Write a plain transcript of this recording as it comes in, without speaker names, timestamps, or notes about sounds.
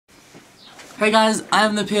Hey guys, I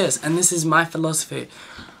am the Pearce, and this is my philosophy.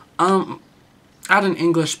 I had an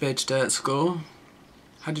English speech today at school.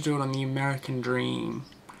 Had to do it on the American dream.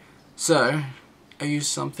 So, I used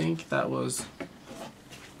something that was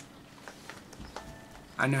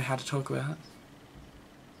I know how to talk about.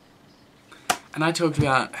 And I talked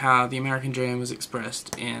about how the American dream was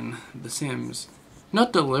expressed in The Sims.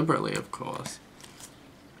 Not deliberately, of course.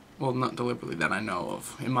 Well, not deliberately that I know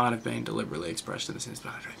of. It might have been deliberately expressed in The Sims, but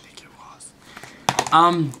I don't think it was.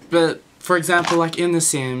 But, for example, like in The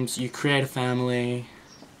Sims, you create a family,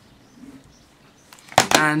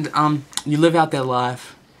 and, you live out their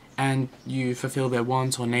life, and you fulfill their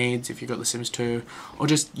wants or needs, if you've got The Sims 2, or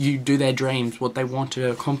just you do their dreams, what they want to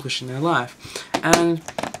accomplish in their life. And,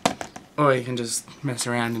 or you can just mess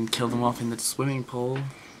around and kill them off in the swimming pool,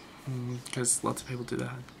 because lots of people do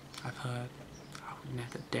that, I've heard. I would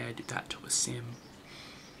never dare do that to a Sim.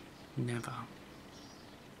 Never.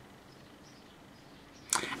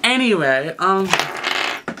 Anyway,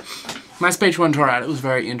 my speech went alright. It was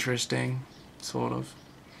very interesting, sort of.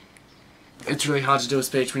 It's really hard to do a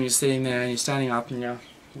speech when you're sitting there and you're standing up and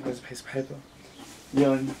there's a piece of paper.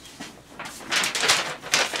 You're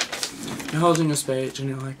holding a speech and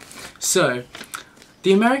you're like, so,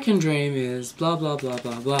 the American dream is blah blah blah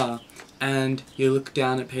blah blah, and you look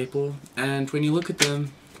down at people, and when you look at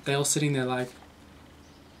them, they're all sitting there like,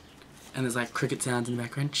 and there's like cricket sounds in the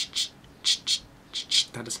background.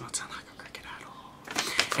 That does not sound like a cricket at all.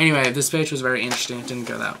 Anyway, the speech was very interesting. It didn't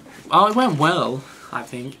go that well. It went well, I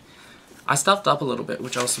think. I stuffed up a little bit,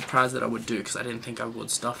 which I was surprised that I would do because I didn't think I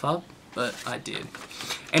would stuff up, but I did.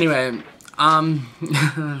 Anyway,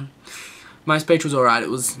 my speech was alright. It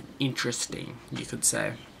was interesting, you could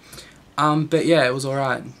say. But yeah, it was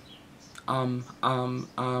alright. I'm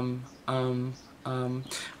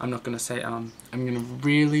not gonna say I'm gonna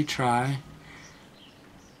really try.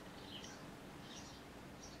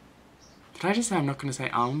 Did I just say I'm not gonna say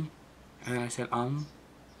and then I said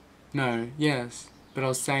No, yes. But I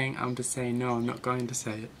was saying to say no, I'm not going to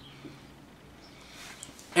say it.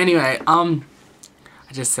 Anyway, I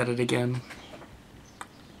just said it again.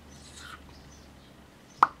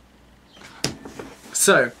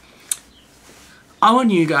 So, I want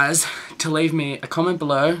you guys to leave me a comment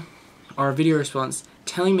below or a video response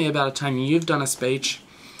telling me about a time you've done a speech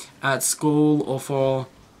at school or for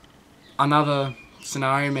another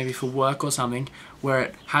scenario, maybe for work or something, where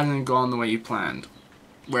it hasn't gone the way you planned.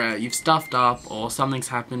 Where you've stuffed up, or something's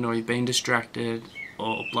happened, or you've been distracted,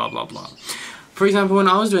 or blah blah blah. For example, when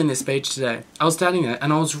I was doing this speech today, I was standing there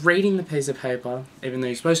and I was reading the piece of paper, even though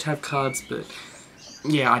you're supposed to have cards, but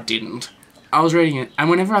yeah, I didn't. I was reading it, and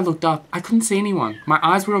whenever I looked up, I couldn't see anyone. My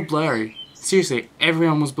eyes were all blurry. Seriously,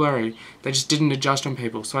 everyone was blurry. They just didn't adjust on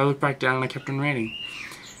people, so I looked back down and I kept on reading.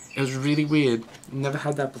 It was really weird. Never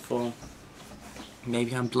had that before.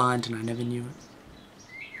 Maybe I'm blind and I never knew it.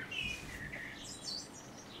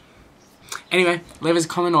 Anyway, leave us a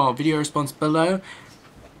comment or video response below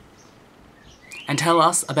and tell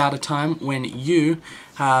us about a time when you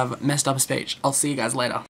have messed up a speech. I'll see you guys later.